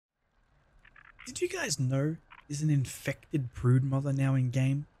Did you guys know there's an infected broodmother now in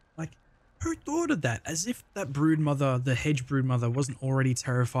game? Like, who thought of that? As if that broodmother, the hedge broodmother, wasn't already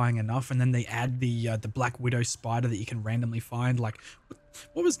terrifying enough, and then they add the black widow spider that you can randomly find. Like,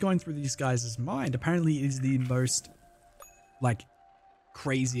 what was going through these guys' mind? Apparently, it is the most, like,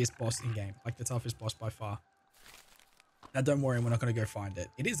 craziest boss in game. Like, the toughest boss by far. Now, don't worry, we're not going to go find it.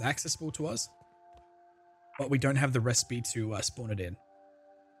 It is accessible to us, but we don't have the recipe to spawn it in.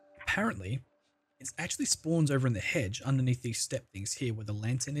 Apparently, it actually spawns over in the hedge underneath these step things here where the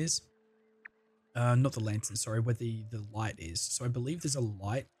lantern is. Not the lantern, sorry, where the light is. So I believe there's a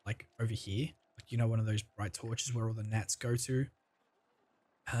light like over here. Like, you know, one of those bright torches where all the gnats go to.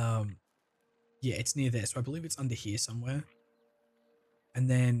 Yeah, it's near there. So I believe it's under here somewhere. And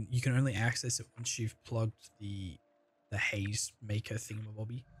then you can only access it once you've plugged the haze maker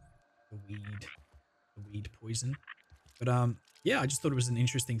thingamabobby. The weed poison. But yeah, I just thought it was an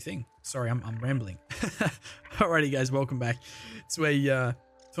interesting thing. Sorry, I'm rambling. Alrighty, guys, welcome back to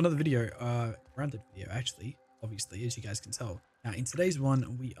another video, rounded video, actually, obviously, as you guys can tell. Now, in today's one,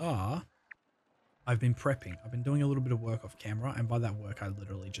 I've been prepping. I've been doing a little bit of work off camera, and by that work, I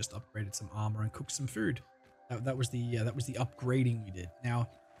literally just upgraded some armor and cooked some food. That was the upgrading we did. Now,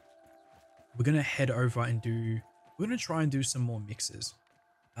 we're gonna head over and we're gonna try and do some more mixes.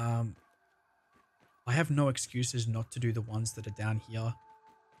 I have no excuses not to do the ones that are down here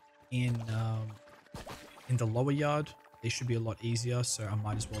in the lower yard. They should be a lot easier, so I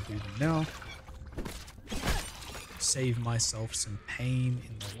might as well do them now. Save myself some pain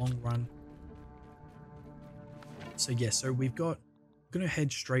in the long run. So yeah, so I'm gonna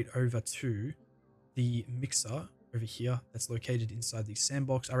head straight over to the mixer over here that's located inside the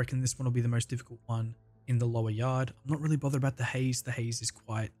sandbox. I reckon this one will be the most difficult one in the lower yard. I'm not really bothered about the haze. The haze is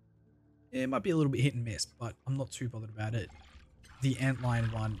it might be a little bit hit and miss, but I'm not too bothered about it. The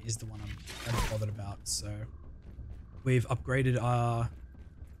antline one is the one I'm bothered about. So we've upgraded our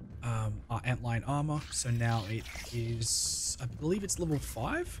antline armor. So now it is, I believe it's level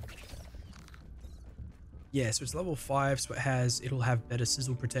 5. Yeah, so it's level 5. So it'll have better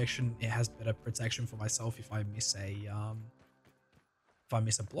sizzle protection. It has better protection for myself if I miss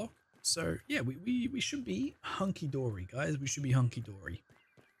a block. So yeah, we should be hunky dory, guys. We should be hunky dory.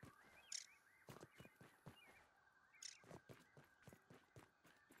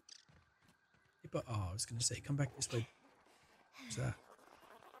 But oh, I was gonna say, come back this way. What's that?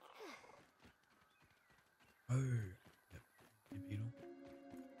 Oh, yep, beetle.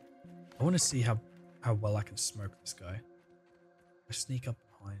 I want to see how well I can smoke this guy. I sneak up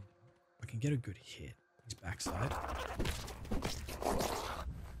behind him. I can get a good hit. His backside.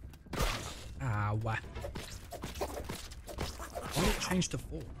 Ah, wah. Why did it change to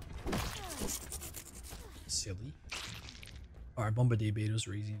 4? Silly. Alright, bombardier beetles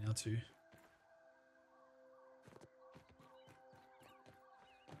are easy now too.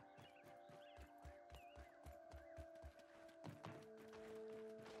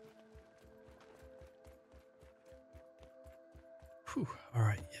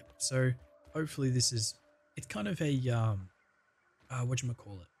 Alright, yep. So hopefully it's kind of a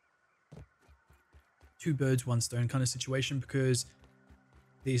whatchamacallit, 2 birds, 1 stone kind of situation, because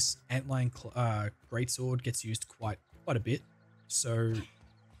this antline greatsword gets used quite a bit. So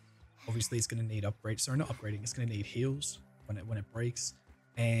obviously it's going to need not upgrading, it's going to need heals when it breaks,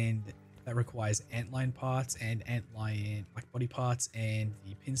 and that requires antline parts and antline like body parts and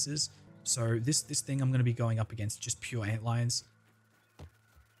the pincers. So this thing I'm going to be going up against just pure antlines.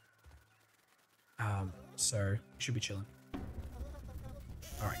 So we should be chilling.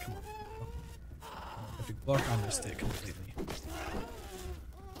 Alright, come on. Perfect block, I missed it completely.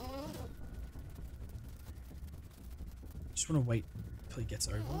 Just want to wait until he gets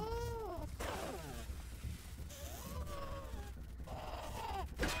over.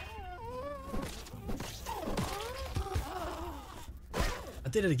 I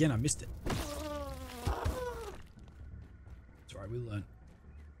did it again, I missed it. It's alright, we learn.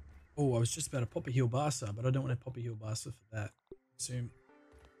 Oh, I was just about to pop a heal Barca, but I don't want to pop a heal Barca for that. Assume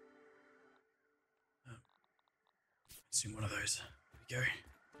one of those. There we go.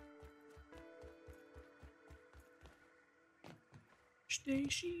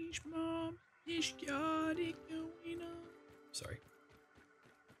 Stacy's mom is got it going on. Sorry.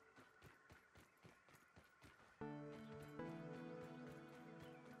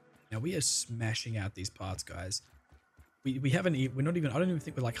 Now we are smashing out these parts, guys. We're not even, I don't even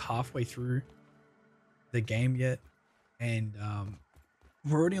think we're like halfway through the game yet. And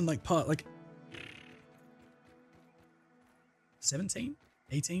we're already on like part like 17,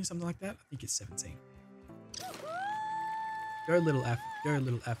 18, something like that. I think it's 17. Go, little F. Go,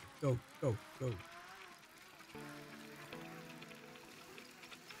 little F. Go, go, go.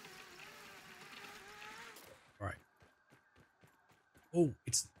 Alright. Oh,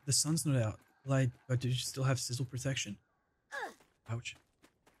 it's the sun's not out. Like, but did you still have sizzle protection? Ouch.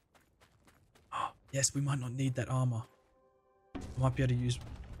 Oh, yes, we might not need that armor. I might be able to use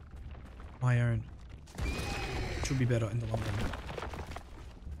my own. Should be better in the long run.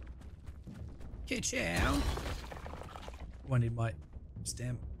 Ka-chow! I need my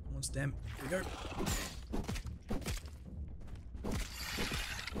stamp. Come on, stamp. Here we go.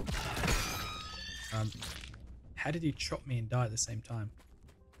 How did he chop me and die at the same time?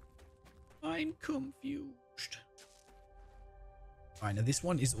 I'm confused. Alright, now this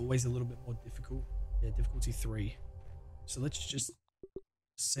one is always a little bit more difficult. Yeah, difficulty 3. So let's just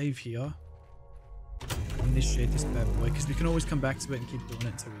save here. Initiate this bad boy, because we can always come back to it and keep doing it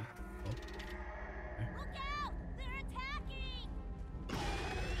until we... Oh. Okay. Look out! They're attacking!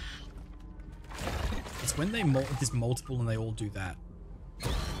 It's when they there's multiple and they all do that.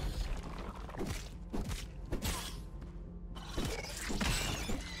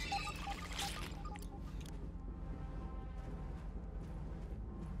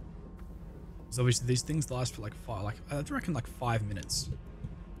 So obviously these things last for like I reckon like 5 minutes.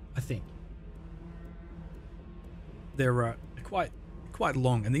 I think. They're quite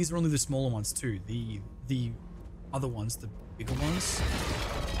long, and these are only the smaller ones too. The other ones, the bigger ones,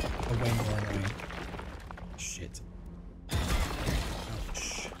 are way more annoying. Shit.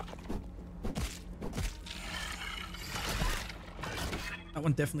 Ouch. That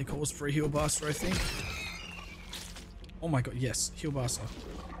one definitely calls for a heal buster, I think. Oh my god, yes, heal buster.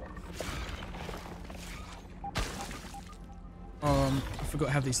 I forgot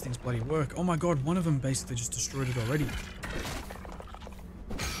how these things bloody work. Oh my god, one of them basically just destroyed it already.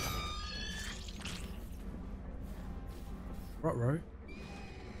 Ruh-roh.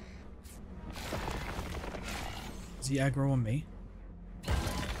 Is he aggro on me?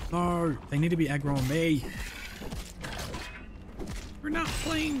 No, they need to be aggro on me. We're not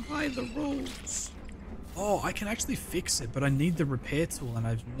playing by the rules. Oh, I can actually fix it, but I need the repair tool, and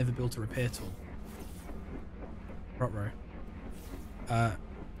I've never built a repair tool. Ruh-roh.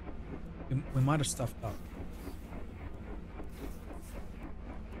 We might have stuffed up.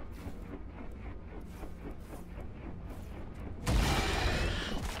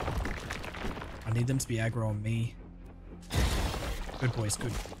 I need them to be aggro on me. Good boys,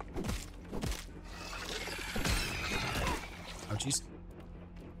 good. Oh jeez.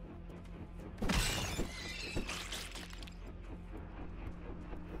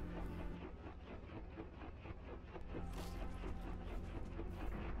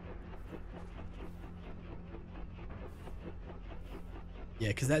 Yeah,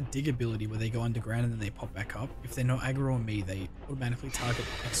 because that dig ability where they go underground and then they pop back up, if they're not aggro on me, they automatically target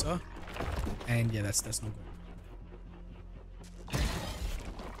Exa. And yeah, that's not good.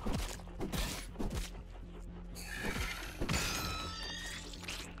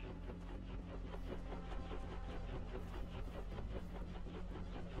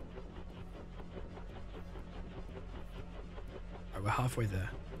 Alright, we're halfway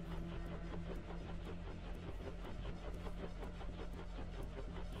there.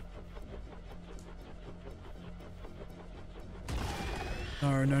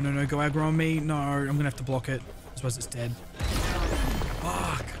 No, no, no, no, go aggro on me. No, I'm gonna have to block it. I suppose it's dead.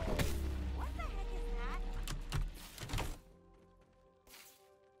 Fuck. What the heck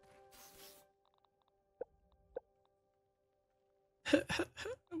is that?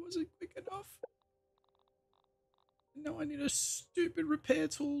 I wasn't quick enough. Now I need a stupid repair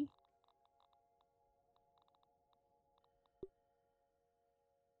tool.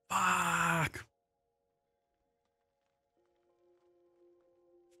 Fuck.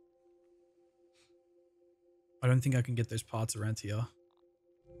 I don't think I can get those parts around here.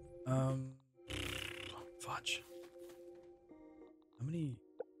 Fudge. How many?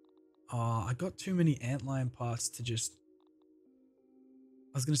 Oh, I got too many antlion parts to just...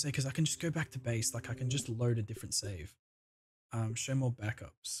 I was going to say, because I can just go back to base. Like, I can just load a different save. Show more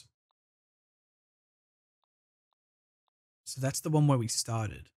backups. So that's the one where we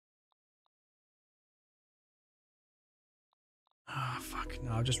started. Ah, fuck.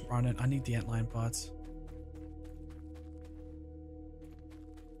 No, I'll just run it. I need the antlion parts.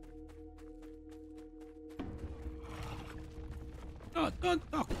 No,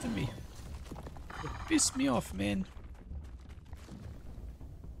 don't talk to me. You piss me off, man.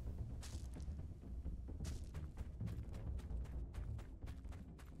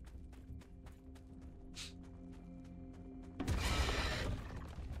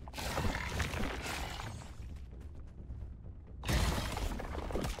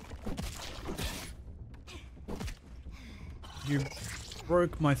 You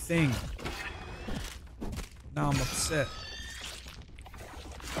broke my thing. Now I'm upset.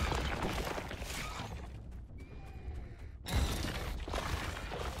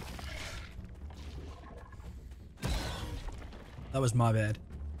 That was my bad.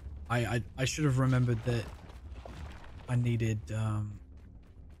 I should have remembered that I needed, yeah.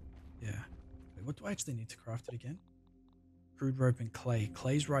 Wait, what do I actually need to craft it again? Crude rope and clay.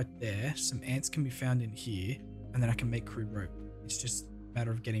 Clay's right there. Some ants can be found in here. And then I can make crude rope. It's just a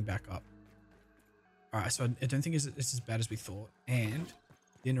matter of getting back up. Alright, so I don't think it's as bad as we thought. And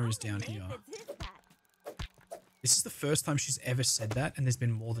dinner is down here. This is the first time she's ever said that, and there's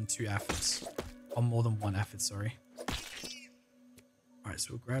been more than 2 aphids. Or more than 1 aphid, sorry. Alright,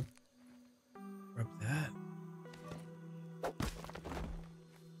 so we'll grab that.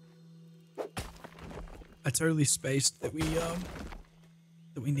 I totally spaced that we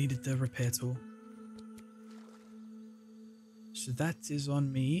needed the repair tool. So that is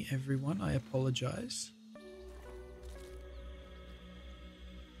on me, everyone. I apologize.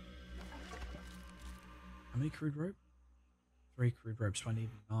 How many crude rope? 3 crude ropes, so I need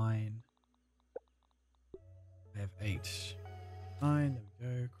 9. I have 8. 9, there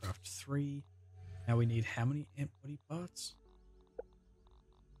we go. Craft 3. Now we need how many ant body parts?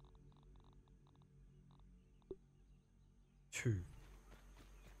 2.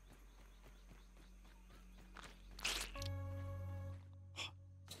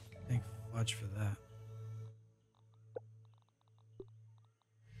 Thank fudge for that.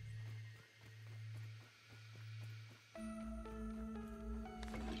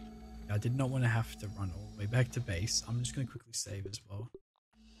 I did not want to have to run all the way back to base. I'm just going to quickly save as well.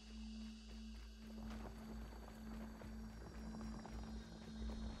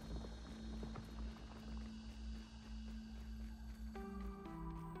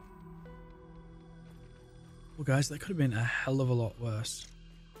 Well, guys, that could have been a hell of a lot worse.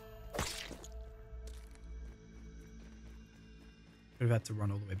 Could have had to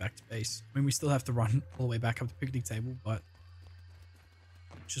run all the way back to base. I mean, we still have to run all the way back up the picnic table, but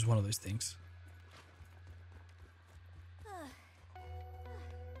it's just one of those things.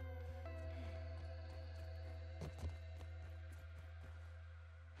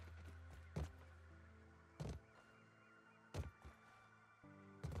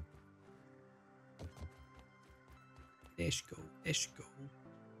 Let's go.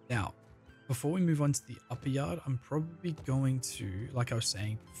 Now, before we move on to the upper yard, I'm probably going to, like I was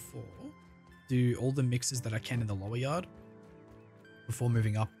saying before, do all the mixes that I can in the lower yard before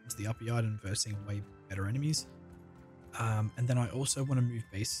moving up into the upper yard and versing way better enemies. And then I also want to move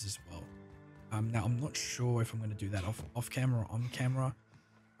bases as well. Now, I'm not sure if I'm going to do that off camera or on camera.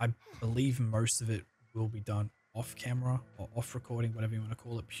 I believe most of it will be done off camera or off recording, whatever you want to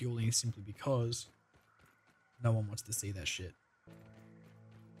call it, purely and simply because no one wants to see that shit.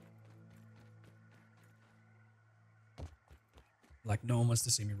 Like, no one wants to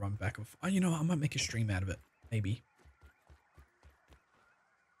see me run back and forth. Oh, you know what? I might make a stream out of it. Maybe.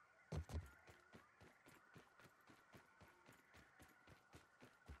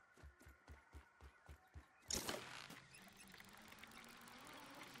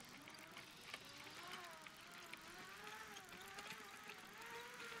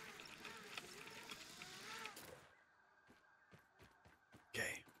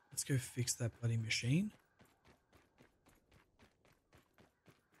 Okay, let's go fix that bloody machine.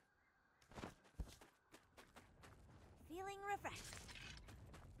 Feeling refreshed.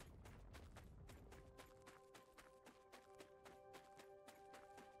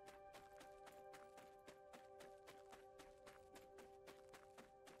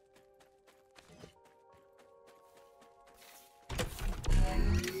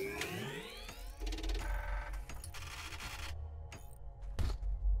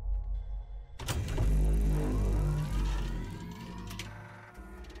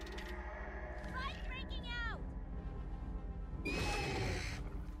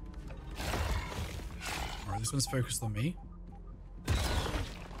 This one's focused on me.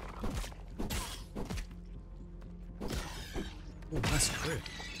 Oh, that's crit.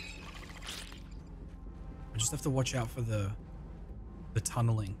 I just have to watch out for the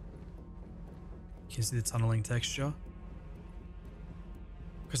tunneling. You can see the tunneling texture.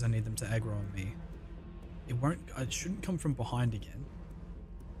 Because I need them to aggro on me. It shouldn't come from behind again.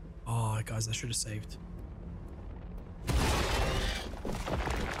 Oh, guys, I should have saved.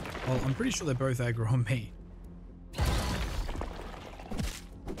 Well, I'm pretty sure they're both aggro on me.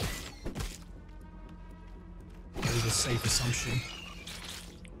 A safe assumption.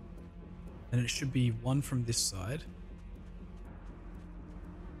 And it should be one from this side.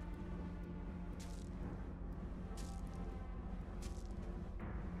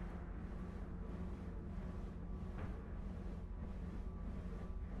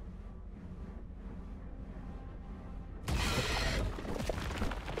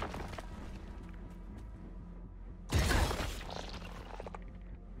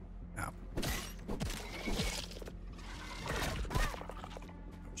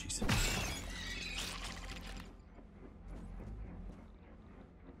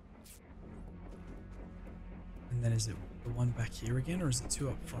 And then is it the one back here again, or is it two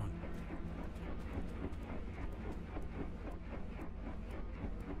up front?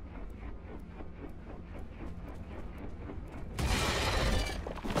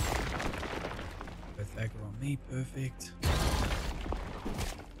 Both aggro on me, perfect.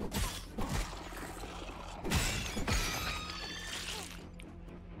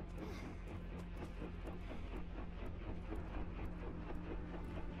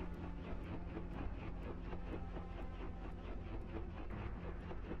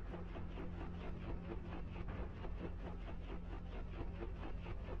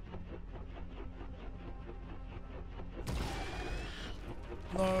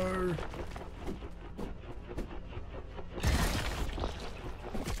 No.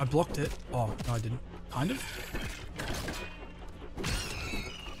 I blocked it. Oh, no I didn't. Kind of.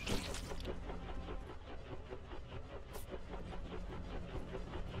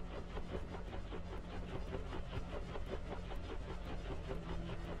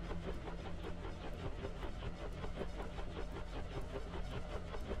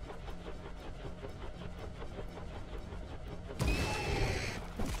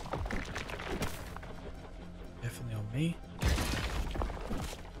 Definitely on me.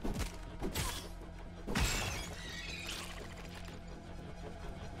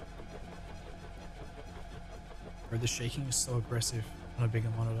 Bro, the shaking is so aggressive on a bigger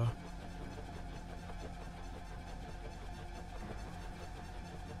monitor.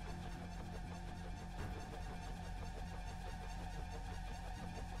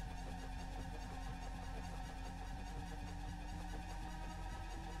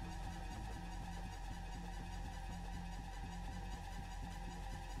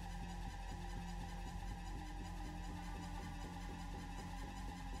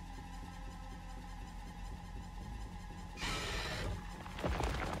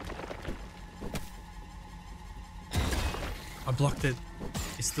 I blocked it.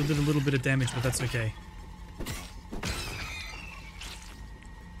 It still did a little bit of damage, but that's okay.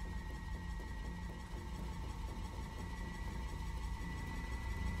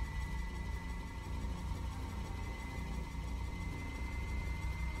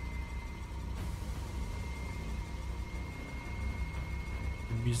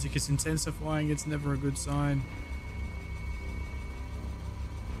 The music is intensifying. It's never a good sign.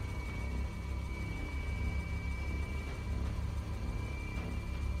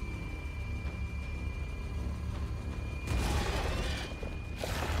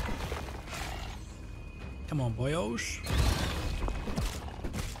 Come on, boyos.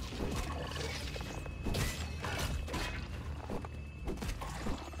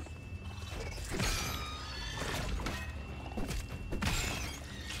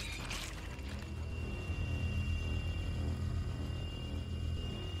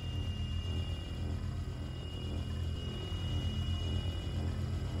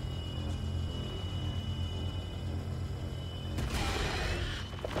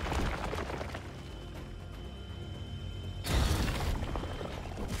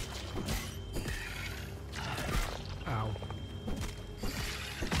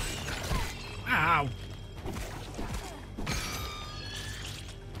 Ow.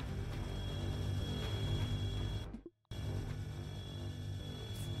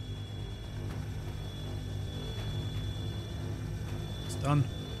 It's done.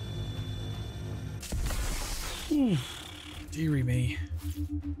 Deary me.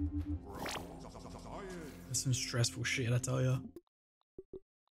 That's some stressful shit, I tell ya.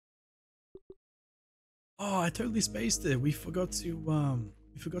 Oh, I totally spaced it. We forgot to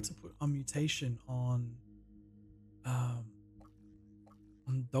put a mutation on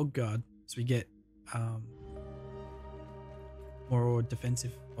Dog Guard, so we get more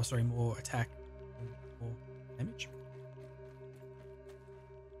defensive, or sorry, more attack, more damage.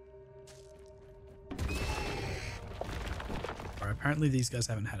 Alright, apparently these guys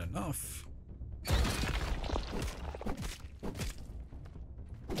haven't had enough.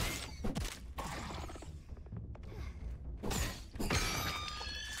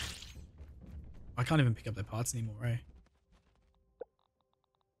 I can't even pick up their parts anymore, eh?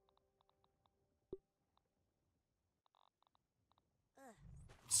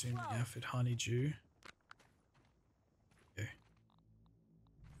 Soon the outfit honeydew. Okay.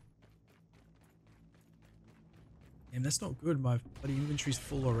 Damn, that's not good. My bloody inventory's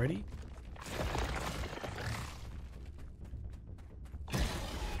full already.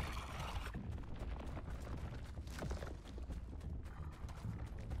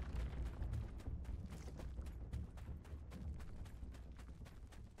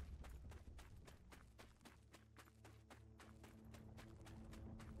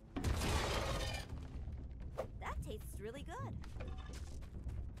 really good.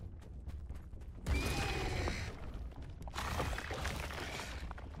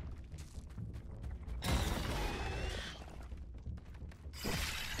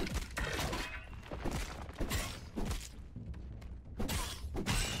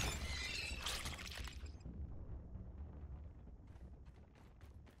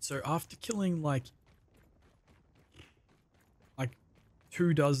 So after killing like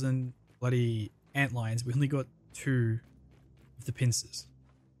 24 bloody antlions, we only got 2 of the pincers,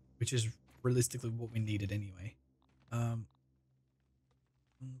 which is realistically what we needed anyway. I'm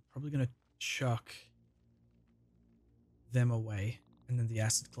probably gonna chuck them away, and then the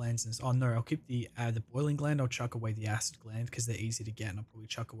acid glands. And oh no, I'll keep the boiling gland. I'll chuck away the acid gland because they're easy to get, and I'll probably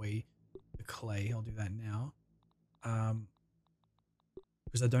chuck away the clay. I'll do that now.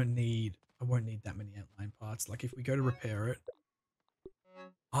 Because I won't need that many antline parts. Like if we go to repair it.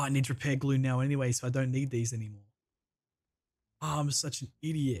 Oh, it needs repair glue now anyway, so I don't need these anymore. Oh, I'm such an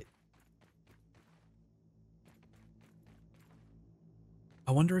idiot.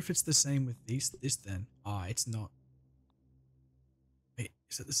 I wonder if it's the same with this then. Ah, it's not. Wait,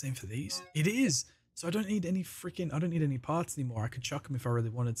 is it the same for these? It is! So I don't need any parts anymore. I could chuck them if I really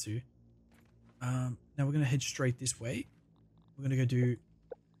wanted to. Now we're gonna head straight this way. We're gonna go do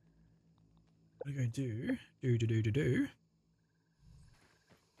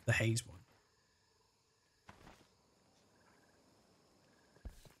the haze one.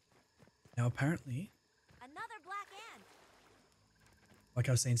 Now apparently, Another black ant. like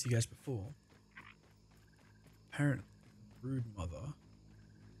I was saying to you guys before, apparently brood mother,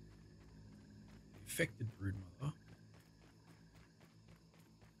 infected brood mother,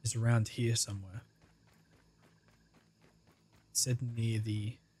 is around here somewhere. It said near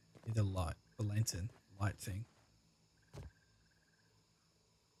the light, the lantern light thing.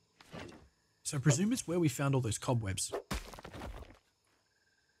 So I presume it's where we found all those cobwebs.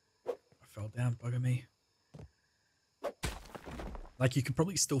 I fell down, bugger me. Like you could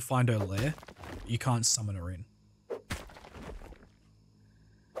probably still find her lair, but you can't summon her in.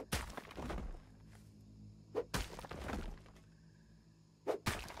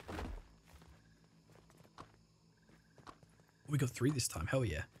 We got 3 this time, hell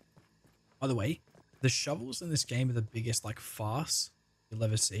yeah. By the way, the shovels in this game are the biggest like farce you'll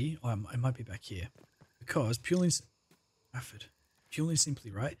ever see. Oh, it might be back here. Because purely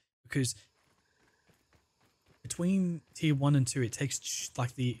simply, right? Because between tier 1 and 2, it takes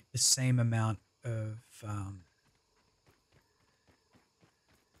like the same amount of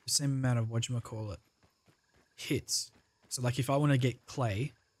whatchamacallit, hits. So like if I want to get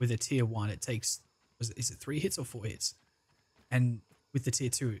clay with a tier 1, it takes, is it 3 hits or 4 hits? And with the tier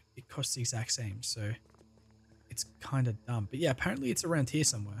 2, it costs the exact same, so it's kind of dumb. But yeah, apparently it's around here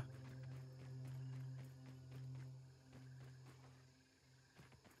somewhere.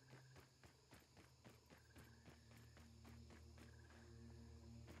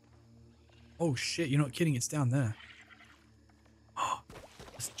 Oh shit, you're not kidding, it's down there. Oh, do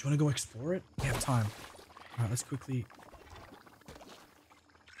you want to go explore it? We have time. Alright, let's quickly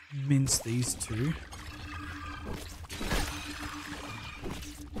mince these 2.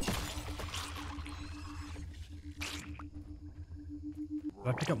 Did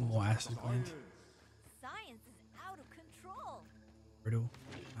I pick up more acid gland? Science is out of control. Brittle.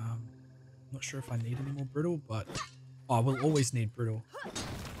 Not sure if I need any more brittle, but oh, we'll always need brittle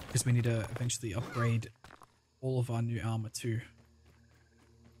because we need to eventually upgrade all of our new armor too.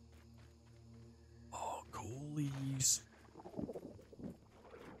 Oh, coolies.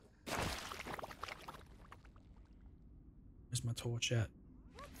 Where's my torch at?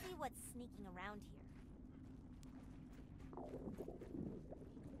 Let's see what's sneaking around here.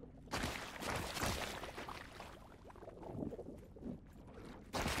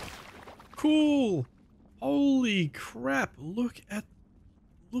 Cool. Holy crap. Look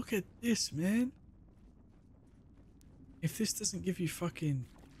at this, man. If this doesn't give you fucking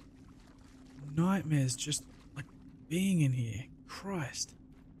nightmares just like being in here. Christ.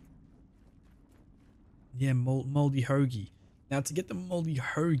 Yeah, moldy hoagie. Now to get the moldy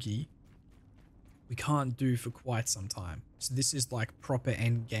hoagie, we can't do for quite some time. So this is like proper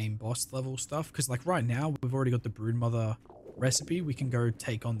end game boss level stuff. Because like right now we've already got the broodmother recipe. We can go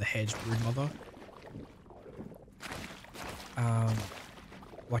take on the hedge broodmother.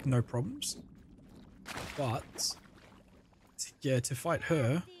 Like no problems. But yeah, to fight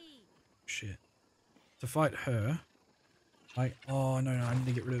her, shit. To fight her, like oh no, I need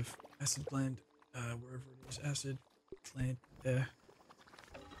to get rid of acid gland. Wherever it is, acid gland there.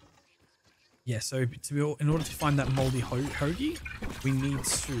 Yeah, so in order to find that moldy hoagie, we need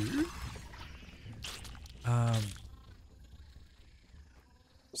to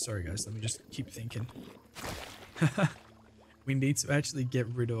Sorry guys, let me just keep thinking. We need to actually get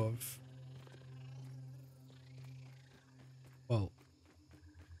rid of... Well,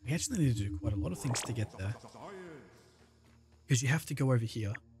 we actually need to do quite a lot of things to get there. Because you have to go over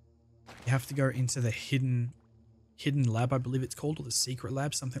here. You have to go into the hidden lab, I believe it's called, or the secret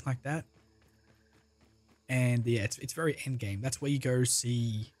lab, something like that. And yeah, it's very end game. That's where you go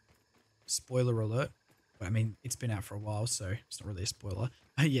see, spoiler alert, but I mean, it's been out for a while, so it's not really a spoiler.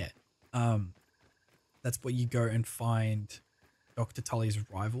 Yeah, that's where you go and find Dr. Tully's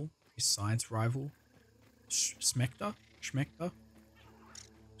rival, his science rival, Schmector,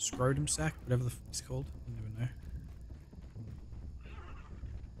 Scrotum Sack, whatever the f it's called, I don't even know.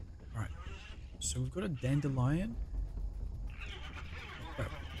 Alright, so we've got a dandelion. Oh.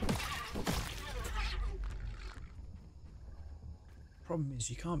 Problem is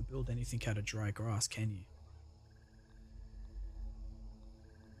you can't build anything out of dry grass, can you?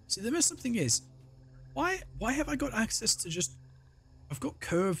 See, the messed up thing is, why have I got access to just... I've got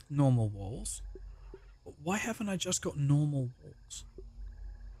curved normal walls, but why haven't I just got normal walls?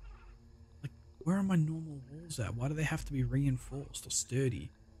 Like, where are my normal walls at? Why do they have to be reinforced or sturdy?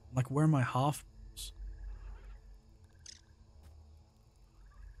 Like, where are my half walls?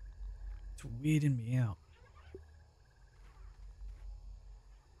 It's weirding me out.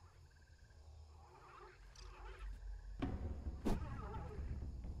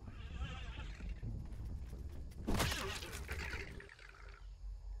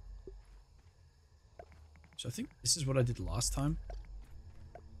 So I think this is what I did last time.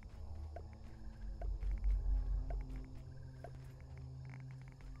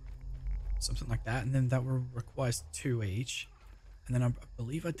 Something like that, and then that requires 2 each. And then I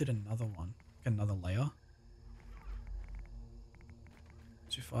believe I did another one, like another layer.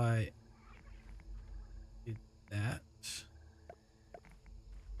 So if I did that...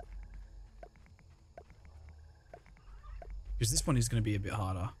 Because this one is going to be a bit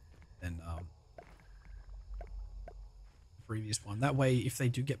harder than the previous one. That way, if they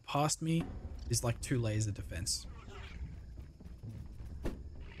do get past me, there's like 2 layers of defense.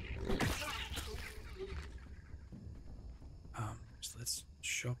 So let's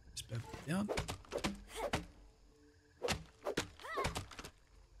chop this bad boy down.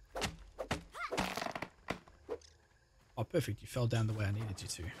 Oh, perfect. You fell down the way I needed you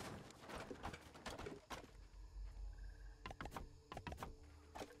to.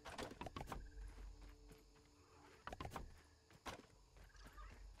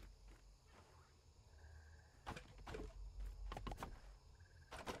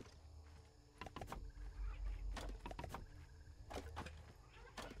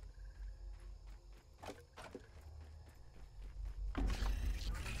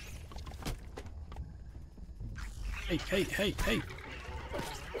 Hey.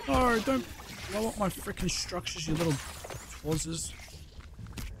 Oh, don't blow up my freaking structures, you little twazzers.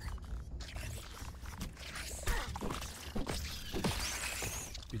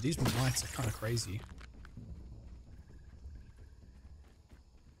 Dude, these mites are kind of crazy.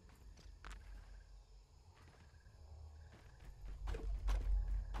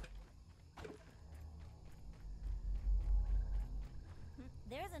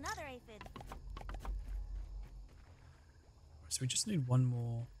 There's another aphid. So we just need one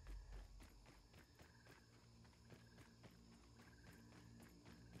more.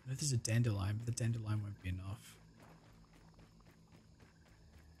 I know there's a dandelion, but the dandelion won't be enough.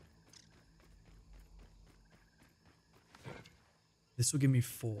 This will give me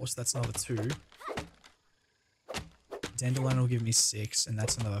 4, so that's another 2. Dandelion will give me 6, and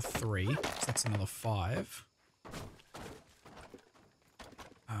that's another 3. So that's another 5.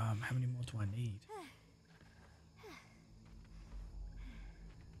 How many more do I need?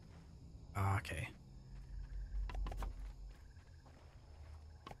 Okay.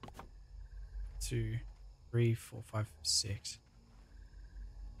 2, 3, 4, 5, 6.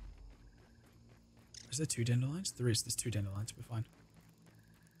 Is there 2 dandelions? There is. There's 2 dandelions. We're fine.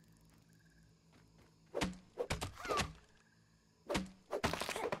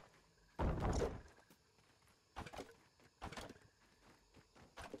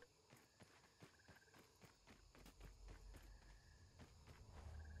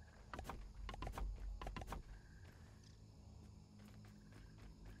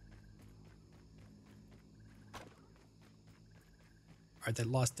 Alright, that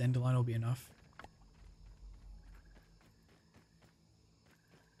last dandelion will be enough.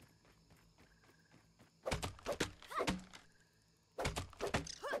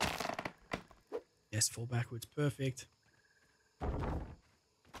 Yes, fall backwards. Perfect. Yeah,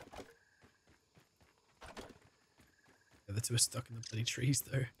 the other two are stuck in the bloody trees,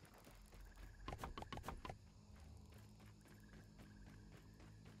 though.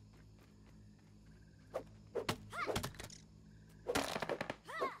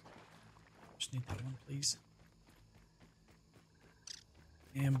 Just need that one, please.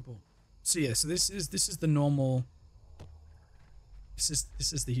 And boom. So yeah, so this is the normal. This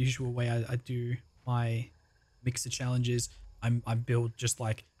is the usual way I do my mixer challenges. I build just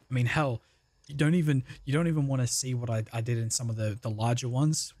like, I mean, hell, you don't even want to see what I did in some of the larger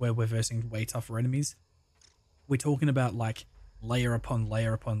ones where we're versing way tougher enemies. We're talking about like layer upon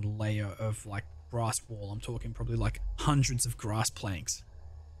layer upon layer of like grass wall. I'm talking probably like hundreds of grass planks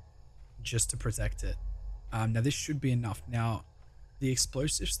just to protect it. Now this should be enough. Now the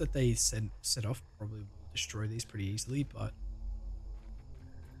explosives that they set off probably will destroy these pretty easily, but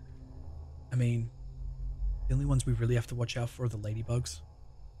I mean, the only ones we really have to watch out for are the ladybugs.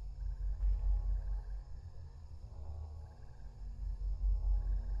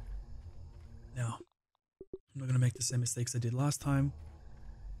 Now, I'm not going to make the same mistakes I did last time.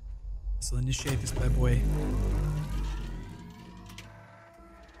 So I'll initiate this bad boy.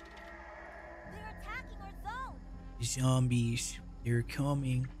 They're attacking our zone. Zombies, they're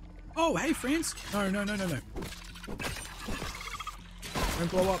coming. Oh, hey, friends. No. Don't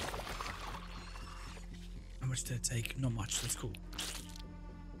blow up. How much did it take? Not much. That's cool.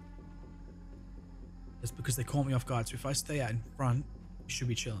 That's because they caught me off guard. So if I stay out in front, we should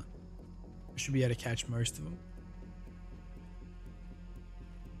be chilling. We should be able to catch most of them.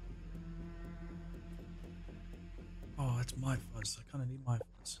 Oh, that's my fuzz. I kind of need my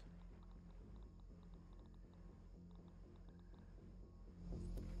fuzz.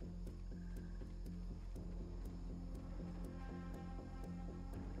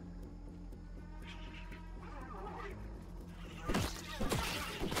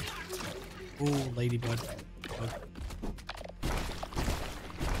 Oh, ladybug.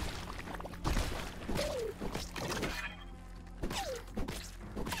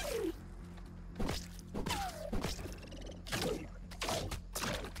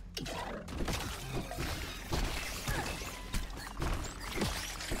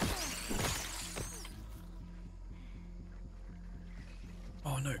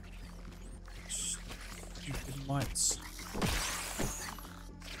 Oh no. Stupid lights.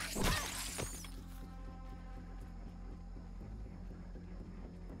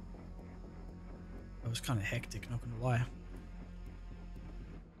 That was kind of hectic, not gonna lie.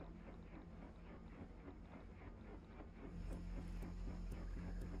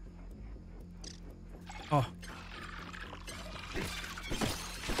 Oh.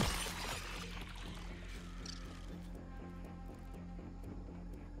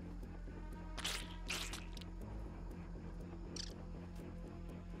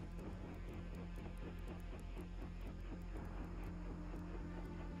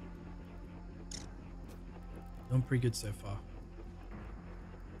 Doing pretty good so far.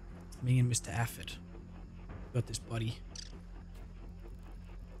 Me and Mr. Afford. Got this, buddy.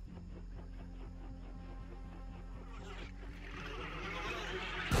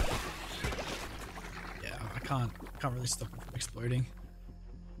 Yeah, I can't really stop it from exploding.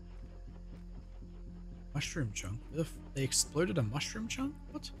 Mushroom chunk. They exploded a mushroom chunk?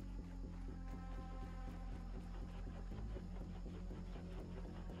 What?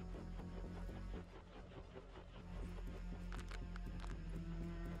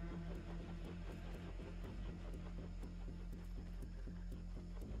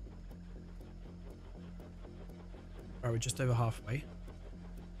 Alright, we're just over halfway.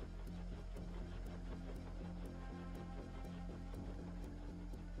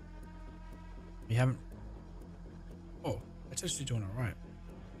 We haven't... Oh, that's actually doing alright.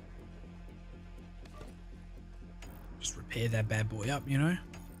 Just repair that bad boy up, you know?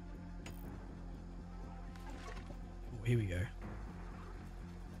 Oh, here we go.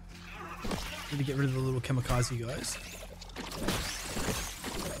 Need to get rid of the little kamikaze guys.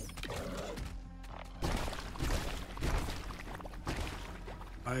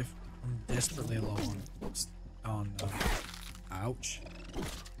 I'm desperately low on ouch,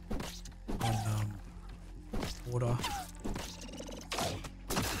 on water.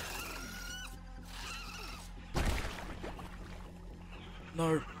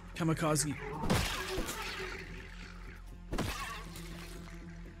 No, kamikaze.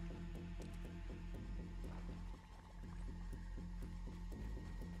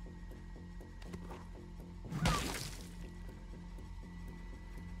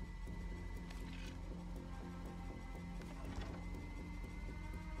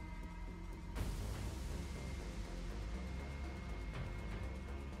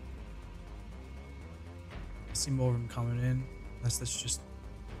 I see more of them coming in. Unless that's just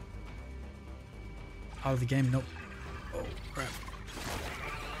part of the game. Nope. Oh, crap.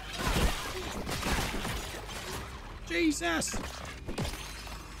 Jesus!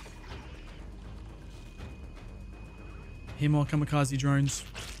 Hear more kamikaze drones.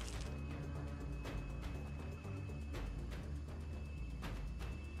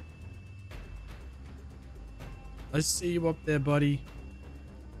 Let's see you up there, buddy.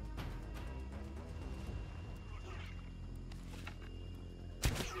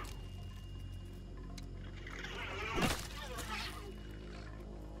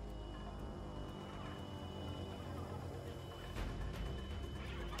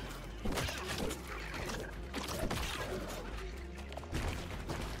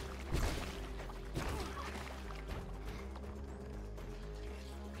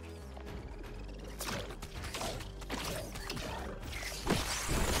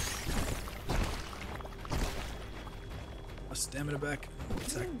 Stamina back.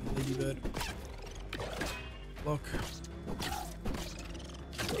 Attack the ladybird. Block.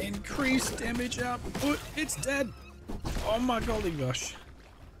 Increase damage output. It's dead. Oh my golly gosh.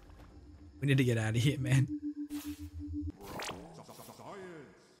 We need to get out of here, man.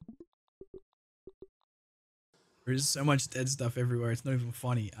 There's so much dead stuff everywhere. It's not even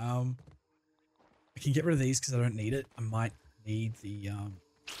funny. I can get rid of these because I don't need it. I might need the I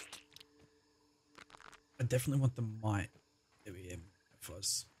definitely want the might. There we go.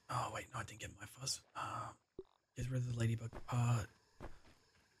 Fuzz. Oh wait, no, I didn't get my fuzz. Get rid of the ladybug part.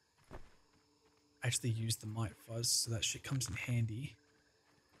 Actually use the might fuzz, so that shit comes in handy.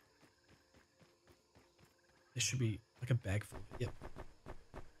 There should be like a bag full. Yep.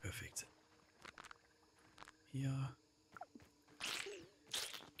 Perfect. Here.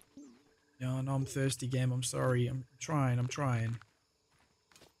 Yeah, no, I'm thirsty, game. I'm sorry. I'm trying.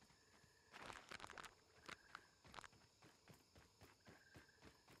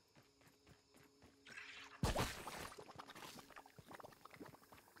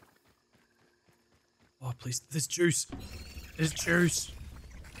 Oh, please. There's juice. There's juice.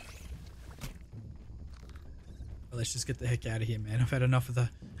 Well, let's just get the heck out of here, man. I've had enough of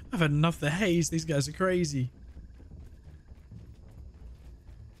the haze. These guys are crazy.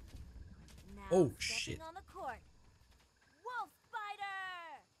 Now Oh, shit. on the court. Wolf Spider!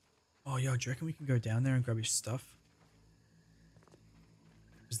 Oh, yo, do you reckon we can go down there and grab his stuff?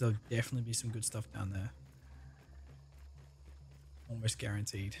 Because there'll definitely be some good stuff down there. Almost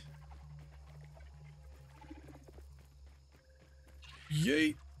guaranteed.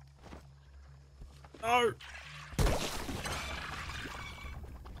 Yeet! No!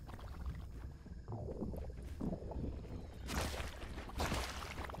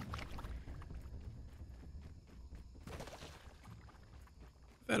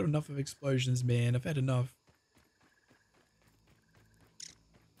 I've had enough of explosions, man. I've had enough.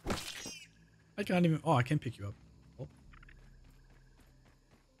 I can't even... Oh, I can pick you up. Oh.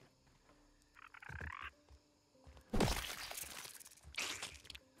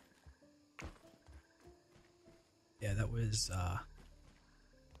 Yeah, that was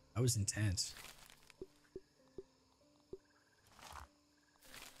intense.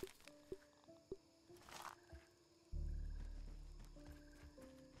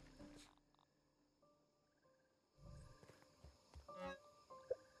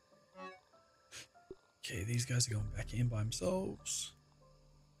 Okay, these guys are going back in by themselves.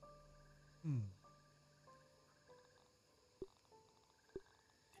 The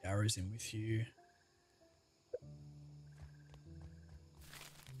arrow's in with you.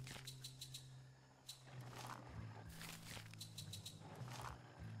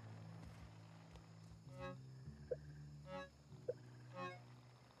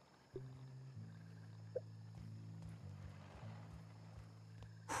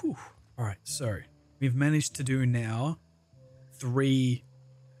 Whew. All right, so we've managed to do now three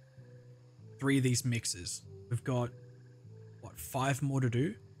of these mixes. We've got what, 5 more to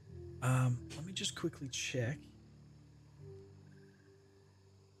do. Let me just quickly check.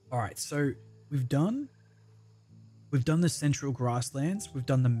 All right, so we've done the central grasslands, we've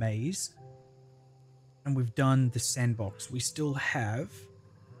done the maze, and we've done the sandbox. We still have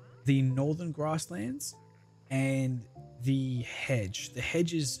the northern grasslands and the hedge. The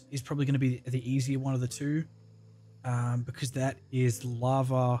hedge is probably going to be the easier one of the two, because that is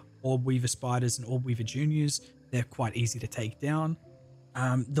lava, orb weaver spiders, and orb weaver juniors. They're quite easy to take down.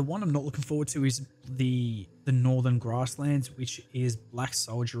 The one I'm not looking forward to is the northern grasslands, which is black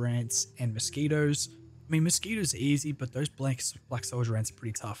soldier ants and mosquitoes. I mean, mosquitoes are easy, but those black soldier ants are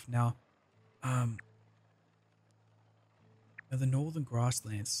pretty tough. Now, the northern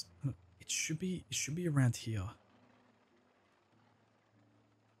grasslands, it It should be around here.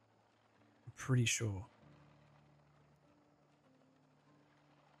 I'm pretty sure.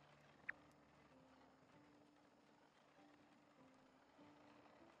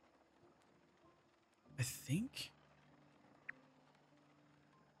 I think.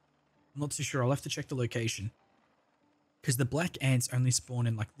 I'm not too sure. I'll have to check the location. Because the black ants only spawn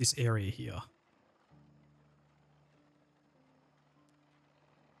in like this area here.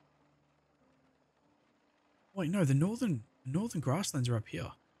 Wait, no, the northern grasslands are up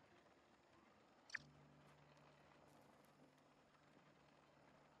here.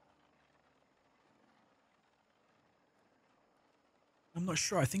 I'm not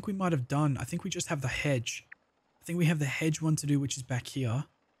sure. I think we might have done. I think we just have the hedge. I think we have the hedge one to do, which is back here.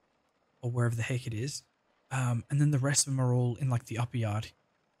 Or wherever the heck it is. And then the rest of them are all in like the upper yard.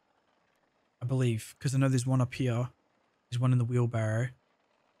 I believe. Because I know there's one up here. There's one in the wheelbarrow.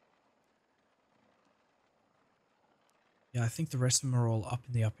 Yeah, I think the rest of them are all up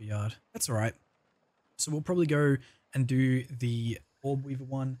in the upper yard. That's alright. So we'll probably go and do the Orb Weaver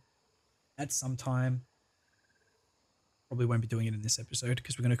one at some time. Probably won't be doing it in this episode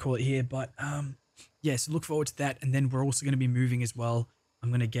because we're going to call it here. But yeah, so look forward to that. And then we're also going to be moving as well.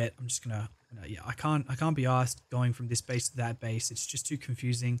 Yeah, I can't be asked going from this base to that base. It's just too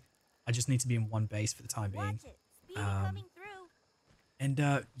confusing. I just need to be in one base for the time being.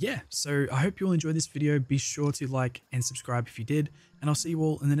 And yeah, so I hope you all enjoyed this video. Be sure to like and subscribe if you did. And I'll see you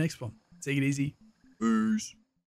all in the next one. Take it easy. Peace.